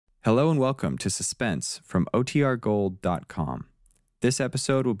Hello and welcome to Suspense from OTRGold.com. This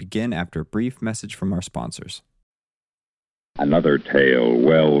episode will begin after a brief message from our sponsors. Another tale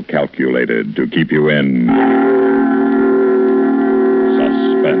well calculated to keep you in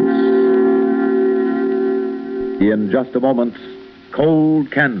suspense. In just a moment,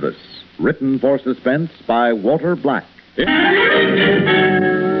 Cold Canvas, written for suspense by Walter Black.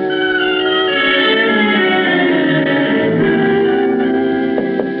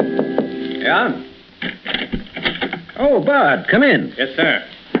 Yeah? Oh, Bud, come in. Yes, sir.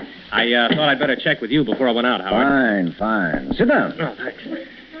 I thought I'd better check with you before I went out, Howard. Fine. Sit down. Oh, thanks.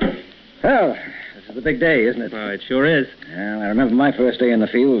 Well, this is a big day, isn't it? Well, it sure is. Well, I remember my first day in the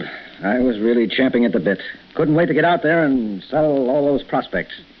field. I was really champing at the bit. Couldn't wait to get out there and sell all those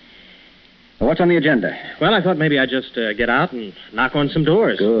prospects. Well, what's on the agenda? Well, I thought maybe I'd just get out and knock on some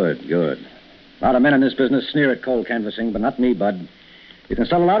doors. Good. A lot of men in this business sneer at cold canvassing, but not me, Bud. You can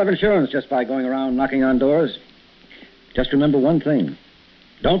sell a lot of insurance just by going around knocking on doors. Just remember one thing.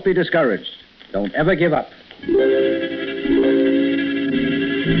 Don't be discouraged. Don't ever give up.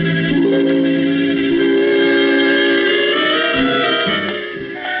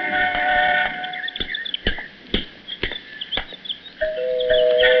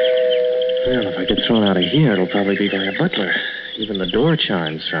 Well, if I get thrown out of here, it'll probably be by a butler. Even the door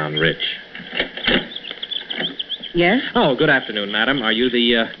chimes sound rich. Yes? Oh, good afternoon, madam. Are you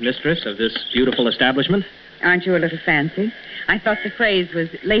the mistress of this beautiful establishment? Aren't you a little fancy? I thought the phrase was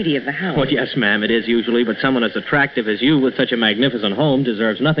lady of the house. Well, yes, ma'am, it is usually, but someone as attractive as you with such a magnificent home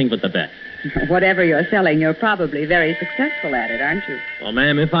deserves nothing but the best. Whatever you're selling, you're probably very successful at it, aren't you? Well,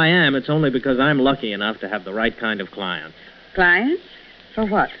 ma'am, if I am, it's only because I'm lucky enough to have the right kind of clients. Clients? For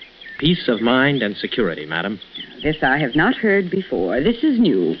what? Peace of mind and security, madam. This I have not heard before. This is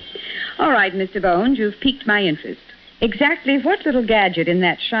new. All right, Mr. Bones, you've piqued my interest. Exactly what little gadget in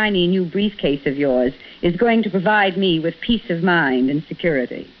that shiny new briefcase of yours is going to provide me with peace of mind and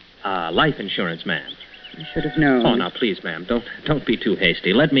security? Life insurance, ma'am. I should have known. Oh, now, please, ma'am, don't be too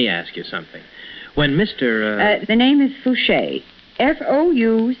hasty. Let me ask you something. When Mr. The name is Fouché.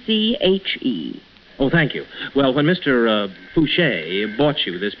 Fouché. Oh, thank you. Well, when Mr. Fouché bought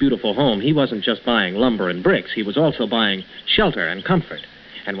you this beautiful home, he wasn't just buying lumber and bricks. He was also buying shelter and comfort.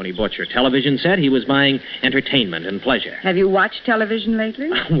 And when he bought your television set, he was buying entertainment and pleasure. Have you watched television lately?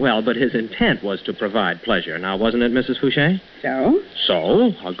 Well, but his intent was to provide pleasure. Now, wasn't it, Mrs. Fouché? So?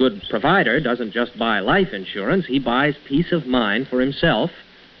 So, a good provider doesn't just buy life insurance. He buys peace of mind for himself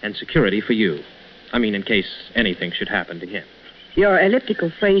and security for you. I mean, in case anything should happen to him. Your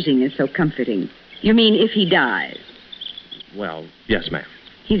elliptical phrasing is so comforting. You mean if he dies? Well, yes, ma'am.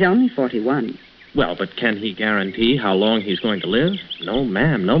 He's only 41. Well, but can he guarantee how long he's going to live? No,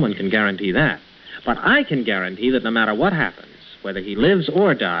 ma'am, no one can guarantee that. But I can guarantee that no matter what happens, whether he lives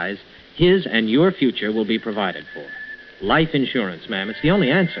or dies, his and your future will be provided for. Life insurance, ma'am, it's the only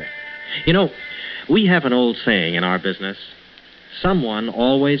answer. You know, we have an old saying in our business, someone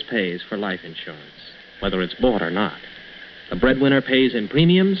always pays for life insurance, whether it's bought or not. The breadwinner pays in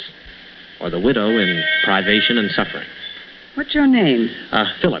premiums, or the widow in privation and suffering. What's your name?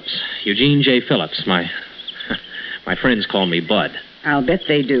 Phillips. Eugene J. Phillips. My friends call me Bud. I'll bet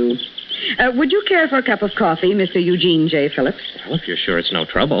they do. Would you care for a cup of coffee, Mr. Eugene J. Phillips? Well, if you're sure it's no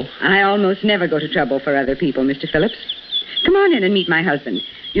trouble. I almost never go to trouble for other people, Mr. Phillips. Come on in and meet my husband.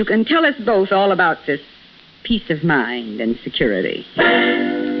 You can tell us both all about this peace of mind and security.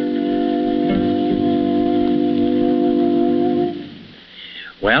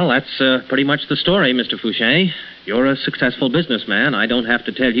 Well, that's pretty much the story, Mr. Fouché. You're a successful businessman. I don't have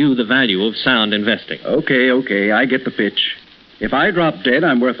to tell you the value of sound investing. Okay, I get the pitch. If I drop dead,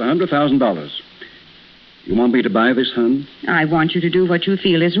 I'm worth $100,000. You want me to buy this, hon? I want you to do what you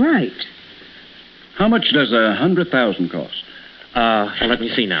feel is right. How much does $100,000 cost? Well, let me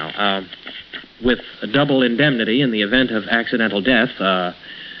see now. With a double indemnity in the event of accidental death,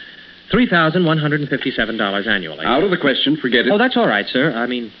 $3,157 annually. Out of the question. Forget it. Oh, that's all right, sir. I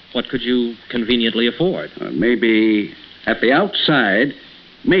mean, what could you conveniently afford? Maybe, at the outside,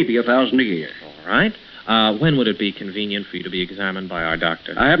 maybe $1,000 a year. All right. When would it be convenient for you to be examined by our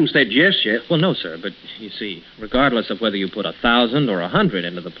doctor? I haven't said yes yet. Well, no, sir, but you see, regardless of whether you put 1,000 or 100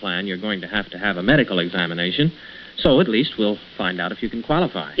 into the plan, you're going to have a medical examination. So at least we'll find out if you can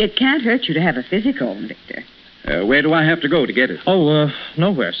qualify. It can't hurt you to have a physical, Victor. Where do I have to go to get it? Oh,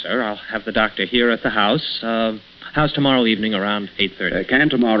 nowhere, sir. I'll have the doctor here at the house. House tomorrow evening around 8:30. Can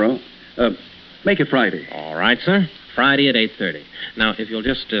tomorrow. Make it Friday. All right, sir. Friday at 8:30. Now, if you'll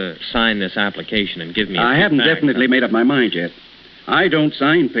just sign this application and give me I haven't definitely made up my mind yet. I don't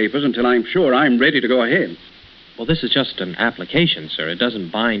sign papers until I'm sure I'm ready to go ahead. Well, this is just an application, sir. It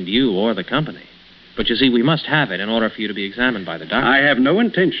doesn't bind you or the company. But you see, we must have it in order for you to be examined by the doctor. I have no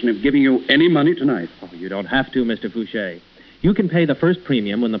intention of giving you any money tonight. Oh, you don't have to, Mr. Fouché. You can pay the first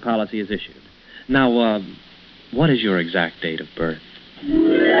premium when the policy is issued. Now, what is your exact date of birth?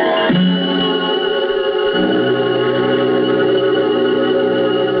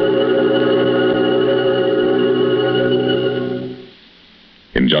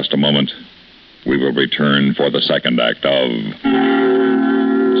 In just a moment, we will return for the second act of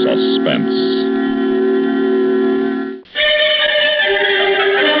Suspense.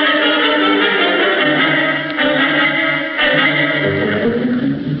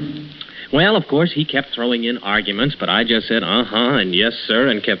 Well, of course, he kept throwing in arguments, but I just said, and yes, sir,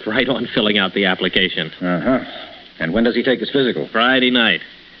 and kept right on filling out the application. And when does he take his physical? Friday night.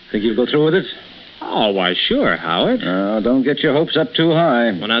 Think you'll go through with it? Oh, why, sure, Howard. Don't get your hopes up too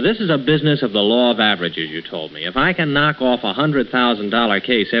high. Well, now, this is a business of the law of averages, you told me. If I can knock off a $100,000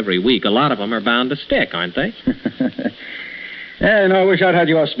 case every week, a lot of them are bound to stick, aren't they? Yeah, I wish I'd had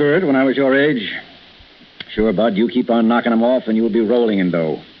your spirit when I was your age. Sure, Bud, you keep on knocking them off and you'll be rolling in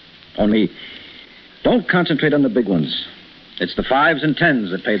dough. Only, don't concentrate on the big ones. It's the 5s and 10s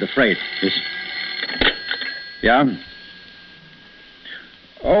that pay the freight. Yeah?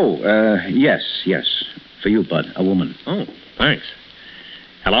 Oh, yes. For you, Bud, a woman. Oh, thanks.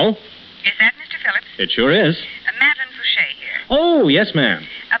 Hello? Is that Mr. Phillips? It sure is. Madeline Fouché here. Oh, yes, ma'am.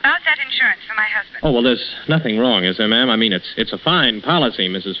 About that insurance for my husband. Oh, well, there's nothing wrong, is there, ma'am? I mean, it's a fine policy,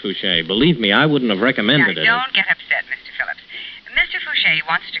 Mrs. Fouché. Believe me, I wouldn't have recommended it. Now, don't get upset, Mr. Phillips. Mr. Fouché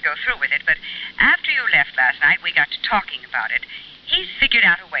wants to go through with it, but after you left last night, we got to talking about it. He's figured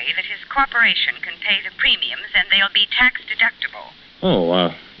out a way that his corporation can pay the premiums and they'll be tax deductible.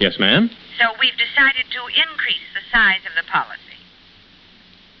 Oh, yes, ma'am? So we've decided to increase the size of the policy.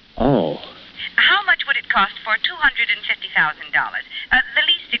 Oh. How much would it cost for $250,000? The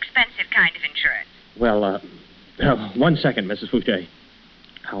least expensive kind of insurance. Well, 1 second, Mrs. Fouché.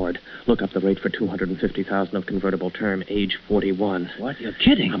 Howard, look up the rate for $250,000 of convertible term, age 41. What? You're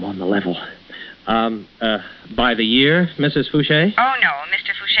kidding. I'm on the level. By the year, Mrs. Fouché? Oh, no.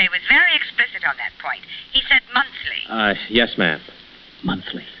 Mr. Fouché was very explicit on that point. He said monthly. Yes, ma'am.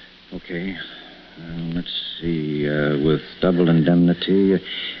 Monthly. Okay. Let's see. With double indemnity,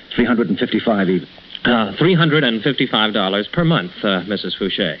 $355 even. $355 per month, Mrs.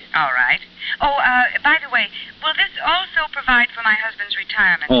 Fouché. All right. Oh, by the way, will this also provide for my husband's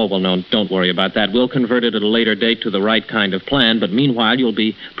retirement? Oh, well, no, don't worry about that. We'll convert it at a later date to the right kind of plan, but meanwhile, you'll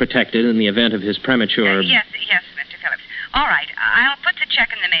be protected in the event of his premature... Yes, Mr. Phillips. All right, I'll put the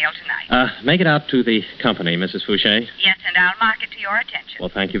check in the mail tonight. Make it out to the company, Mrs. Fouché. Yes, and I'll mark it to your attention. Well,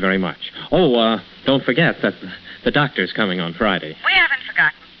 thank you very much. Oh, don't forget that the doctor's coming on Friday. We haven't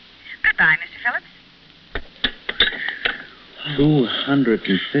forgotten. Goodbye, Mr. Phillips.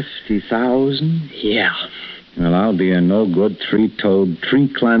 250,000? Yeah. Well, I'll be a no-good, three-toed,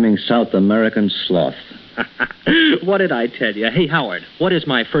 tree-climbing South American sloth. What did I tell you? Hey, Howard, what is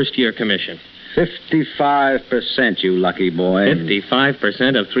my first-year commission? 55%, you lucky boy.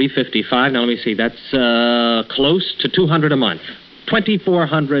 55% of $355. Now, let me see. That's close to $200 a month.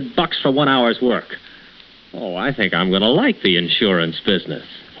 $2,400 for 1 hour's work. Oh, I think I'm going to like the insurance business.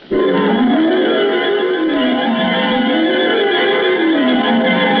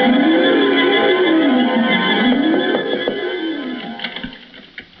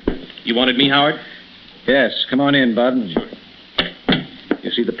 You wanted me, Howard? Yes, come on in, Bud.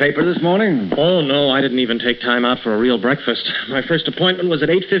 You see the paper this morning? Oh, no, I didn't even take time out for a real breakfast. My first appointment was at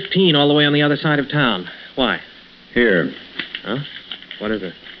 8:15 all the way on the other side of town. Why? Here. Huh? What is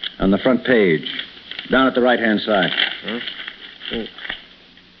it? On the front page. Down at the right-hand side. Huh? Oh.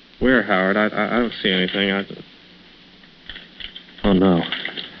 Where, Howard? I don't see anything. Oh, no.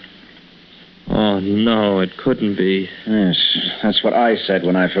 Oh, no, it couldn't be. Yes, that's what I said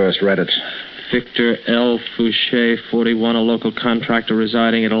when I first read it. Victor L. Fouché, 41, a local contractor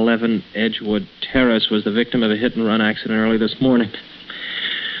residing at 11 Edgewood Terrace, was the victim of a hit-and-run accident early this morning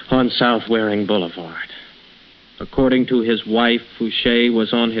on South Waring Boulevard. According to his wife, Fouché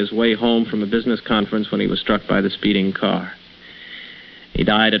was on his way home from a business conference when he was struck by the speeding car. He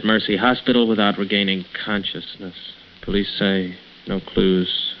died at Mercy Hospital without regaining consciousness. Police say no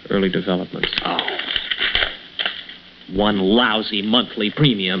clues, early developments. Oh. One lousy monthly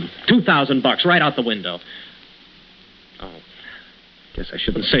premium. $2,000 right out the window. Oh. Guess I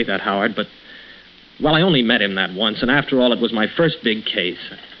shouldn't say that, Howard, but... Well, I only met him that once, and after all, it was my first big case.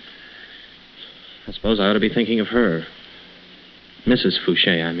 I suppose I ought to be thinking of her. Mrs.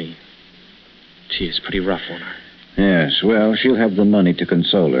 Fouché, I mean. Gee, it's pretty rough on her. Yes, well, she'll have the money to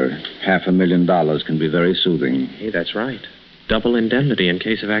console her. $500,000 can be very soothing. Hey, that's right. Double indemnity in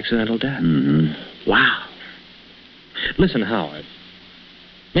case of accidental death. Mm-hmm. Wow. Listen, Howard.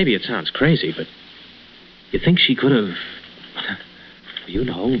 Maybe it sounds crazy, but you think she could have,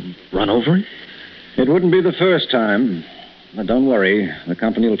 run over it? It wouldn't be the first time. But don't worry. The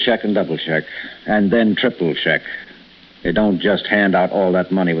company will check and double check. And then triple check. They don't just hand out all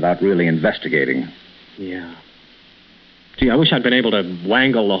that money without really investigating. Yeah. Gee, I wish I'd been able to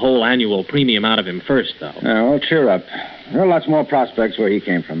wangle the whole annual premium out of him first, though. Well, cheer up. There are lots more prospects where he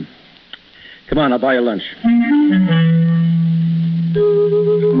came from. Come on, I'll buy you lunch.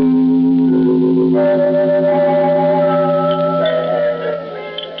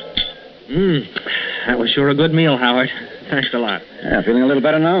 That was sure a good meal, Howard. Thanks a lot. Yeah, feeling a little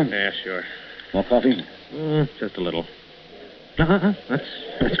better now? Yeah, sure. More coffee? Just a little. That's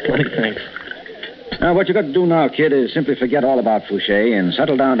plenty, thanks. Now, what you got to do now, kid, is simply forget all about Fouché and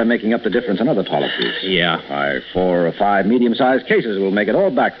settle down to making up the difference in other policies. Yeah. 4 or 5 medium-sized cases will make it all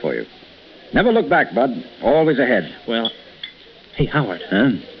back for you. Never look back, Bud. Always ahead. Well, hey, Howard.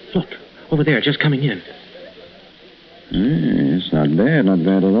 Huh? Look, over there, just coming in. It's not bad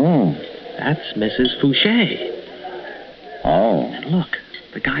at all. That's Mrs. Fouché. Oh. And look,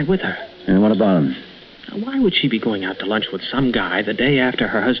 the guy with her. And what about him? Now, why would she be going out to lunch with some guy the day after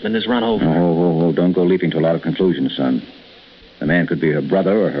her husband is run over? Oh, don't go leaping to a lot of conclusions, son. The man could be her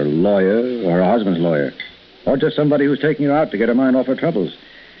brother or her lawyer or her husband's lawyer. Or just somebody who's taking her out to get her mind off her troubles.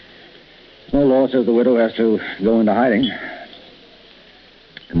 No law says the widow has to go into hiding.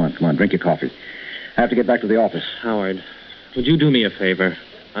 Come on, drink your coffee. I have to get back to the office. Howard, would you do me a favor?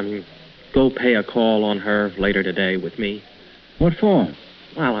 Go pay a call on her later today with me. What for?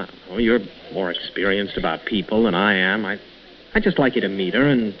 Well, you're more experienced about people than I am. I'd just like you to meet her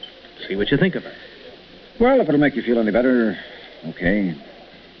and see what you think of her. Well, if it'll make you feel any better, okay.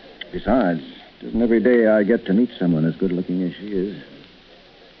 Besides, it isn't every day I get to meet someone as good-looking as she is.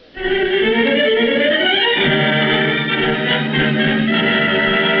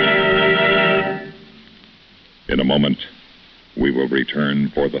 In a moment, we will return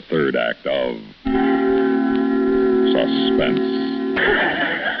for the third act of Suspense.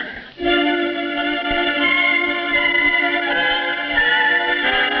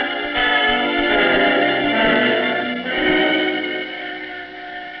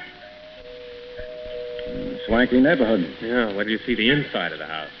 Swanky neighborhood. Yeah, where do you see the inside of the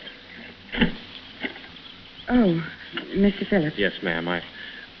house? Oh, Mr. Phillips. Yes, ma'am.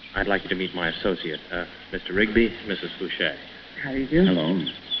 I'd like you to meet my associate, Mr. Rigby, Mrs. Fouché. How do you do? Hello.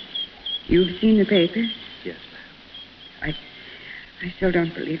 You've seen the paper? Yes, ma'am. I still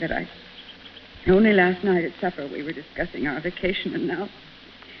don't believe it. Only last night at supper we were discussing our vacation, and now...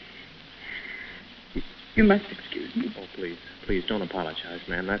 You must excuse me. Oh, please don't apologize,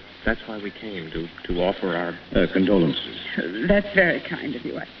 ma'am. That's why we came, to offer our... condolences. That's very kind of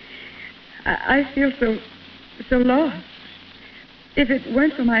you. I feel so lost. If it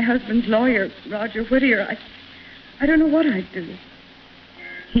weren't for my husband's lawyer, Roger Whittier, I don't know what I'd do.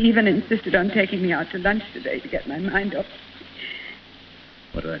 He even insisted on taking me out to lunch today to get my mind off.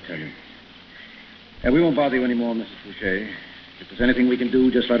 What did I tell you? We won't bother you anymore, Mrs. Fouché. If there's anything we can do,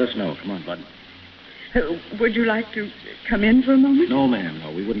 just let us know. Come on, Bud. Would you like to come in for a moment? No, ma'am.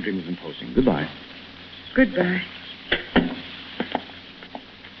 No, we wouldn't dream of imposing. Goodbye. Goodbye.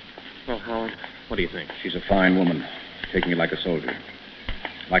 Well, Howard, what do you think? She's a fine woman, taking it like a soldier.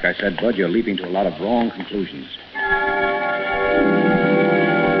 Like I said, Bud, you're leaping to a lot of wrong conclusions.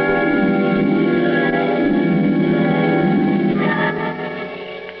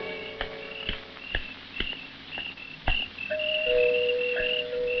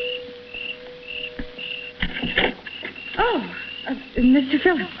 Mr.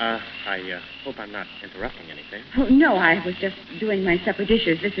 Phillips. I hope I'm not interrupting anything. Oh, no, I was just doing my supper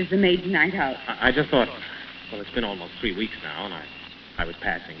dishes. This is the maid's night out. I just thought, well, it's been almost 3 weeks now, and I was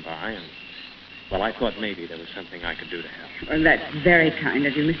passing by, and, well, I thought maybe there was something I could do to help. Well, that's very kind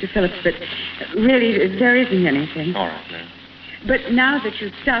of you, Mr. Phillips, but really, there isn't anything. All right, ma'am. But now that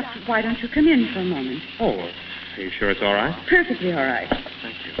you've stopped, why don't you come in for a moment? Oh, are you sure it's all right? Perfectly all right.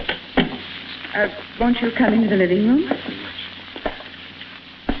 Thank you. Won't you come into the living room?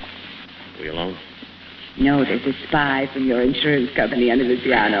 We alone? No, there's a spy from your insurance company under the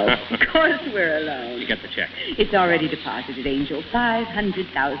piano. Of course we're alone. You get the check. It's already deposited, Angel.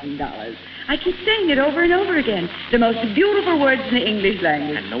 $500,000. I keep saying it over and over again. The most beautiful words in the English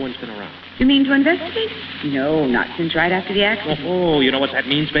language. And no one's been around. You mean to investigate? No, not since right after the accident. Oh, you know what that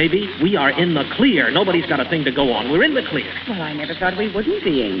means, baby? We are in the clear. Nobody's got a thing to go on. We're in the clear. Well, I never thought we wouldn't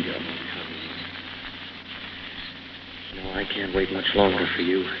be, Angel. I can't wait much longer for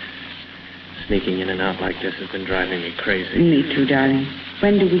you. Sneaking in and out like this has been driving me crazy. Me too, darling.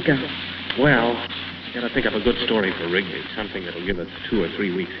 When do we go? Well, gotta pick up a good story for Rigby. Something that'll give us 2 or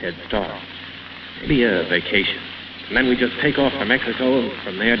 3 weeks head start. Maybe a vacation. And then we just take off for Mexico and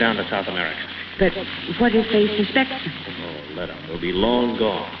from there down to South America. But what if they suspect us? Oh, let them. We'll be long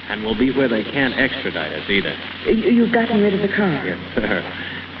gone. And we'll be where they can't extradite us either. You've gotten rid of the car? Yes, sir.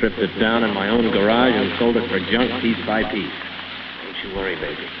 Stripped it down in my own garage and sold it for junk piece by piece. Don't you worry,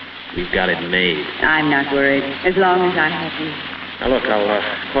 baby. We've got it made. I'm not worried, as long as I have you. Now, look, I'll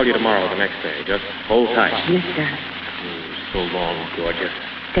call you tomorrow or the next day. Just hold tight. Yes, darling. So long, gorgeous.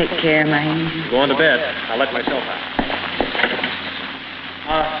 Take care, my angel. Go on to bed. I'll let myself out.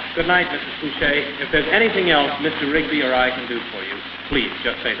 Good night, Mrs. Fouché. If there's anything else Mr. Rigby or I can do for you, please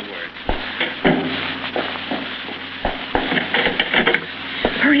just say the word.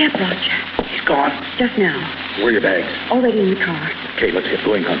 Hurry up, Roger. He's gone. Just now. Where are your bags? Already in the car. Okay, let's get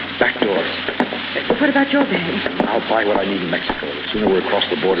going, hon. Back door. What about your bag? I'll buy what I need in Mexico. The sooner we're across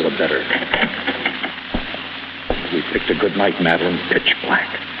the border, the better. We picked a good night, Madeline. Pitch black.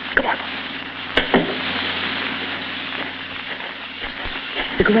 Come on.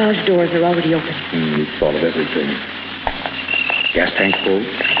 The garage doors are already open. We thought of everything. Gas tank full? I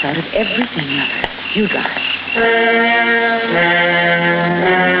thought of everything, Mother. You drive.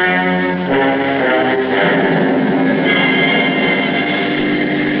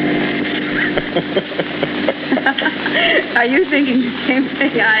 Are you thinking the same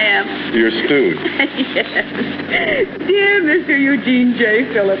thing I am? You're stewed. Yes. Dear Mr. Eugene J.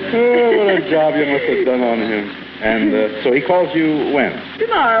 Phillips. Oh, what a job you must have done on him. And so he calls you when?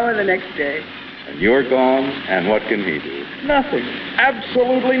 Tomorrow or the next day. And you're gone, and what can he do? Nothing.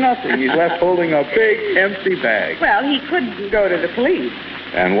 Absolutely nothing. He's left holding a big, empty bag. Well, he could go to the police.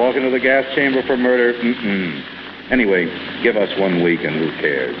 And walk into the gas chamber for murder? Anyway, give us 1 week and who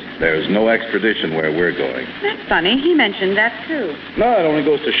cares? There's no extradition where we're going. That's funny. He mentioned that, too. No, it only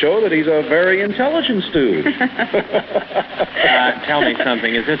goes to show that he's a very intelligent stooge. Tell me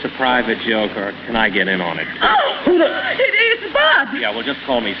something. Is this a private joke, or can I get in on it? Oh, it's Bob. Yeah, well, just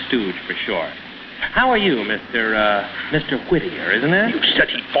call me Stooge for short. How are you, Mr. Whittier, isn't it? You said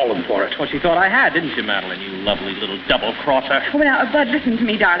he'd fallen for it. Well, she thought I had, didn't you, Madeline, you lovely little double-crosser? Oh, now, Bud, listen to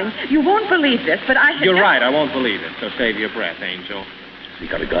me, darling. You won't believe this, but I... You're right, I won't believe it, so save your breath, Angel. He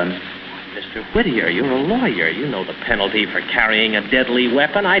got a gun? Mr. Whittier, you're a lawyer. You know the penalty for carrying a deadly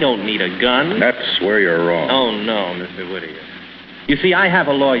weapon. I don't need a gun. That's where you're wrong. Oh, no, Mr. Whittier. You see, I have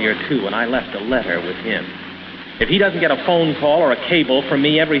a lawyer, too, and I left a letter with him. If he doesn't get a phone call or a cable from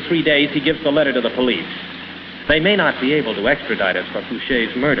me every 3 days, he gives the letter to the police. They may not be able to extradite us for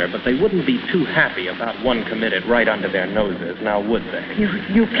Fouché's murder, but they wouldn't be too happy about one committed right under their noses, now would they?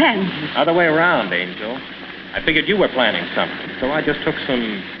 You can. Other way around, Angel. I figured you were planning something, so I just took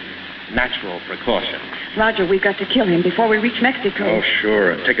some natural precautions. Roger, we've got to kill him before we reach Mexico. Oh,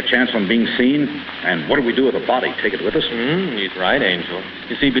 sure. Take a chance on being seen. And what do we do with the body? Take it with us? He's right, Angel.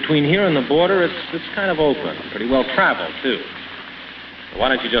 You see, between here and the border, it's kind of open. Pretty well traveled, too. So why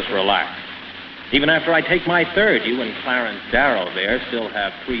don't you just relax? Even after I take my third, you and Clarence Darrow there still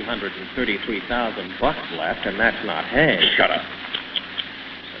have $333,000 left, and that's not hay. Shut up.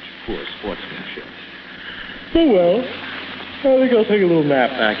 Such poor sportsmanship. Oh, well, I think I'll take a little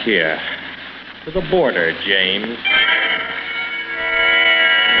nap back here. To the border, James.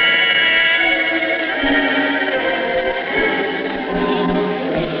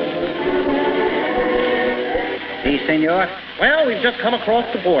 Si, senor. Well, we've just come across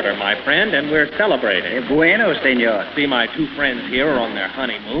the border, my friend, and we're celebrating. Bueno, senor. See, my 2 friends here are on their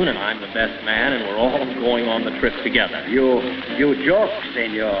honeymoon, and I'm the best man, and we're all going on the trip together. You joke,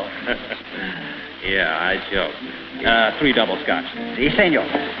 senor. Yeah, I joke. 3 double scotch. Si, senor.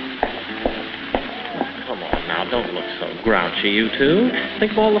 Come on now, don't look so grouchy, you two.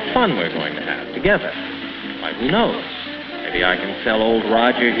 Think of all the fun we're going to have together. Why, who knows? Maybe I can sell old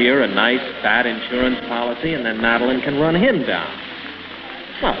Roger here a nice, fat insurance policy, and then Madeline can run him down.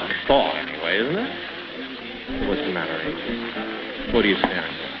 It's not a thought, anyway, isn't it? So what's the matter, Angel? What are you staring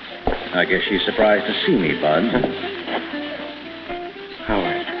at? I guess she's surprised to see me, Bud.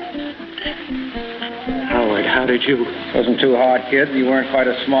 Howard, how did you... Wasn't too hard, kid. You weren't quite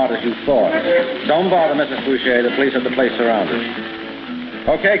as smart as you thought. Don't bother, Mrs. Fouché. The police have the place surrounded.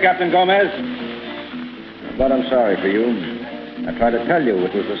 Okay, Captain Gomez. But I'm sorry for you. I tried to tell you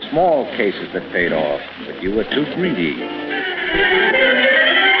it was the small cases that paid off, but you were too greedy.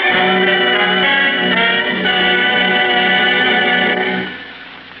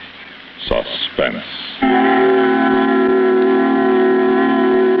 Suspense.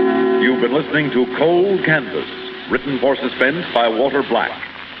 You've been listening to Cold Canvas, written for suspense by Walter Black.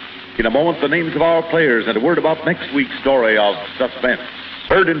 In a moment, the names of our players and a word about next week's story of Suspense.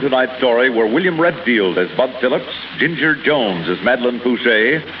 Heard in tonight's story were William Redfield as Bud Phillips, Ginger Jones as Madeline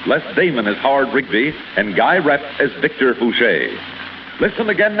Fouché, Les Damon as Howard Rigby, and Guy Rep as Victor Fouché. Listen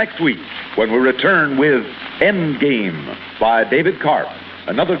again next week when we return with Endgame by David Karp,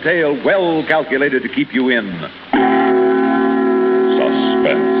 another tale well calculated to keep you in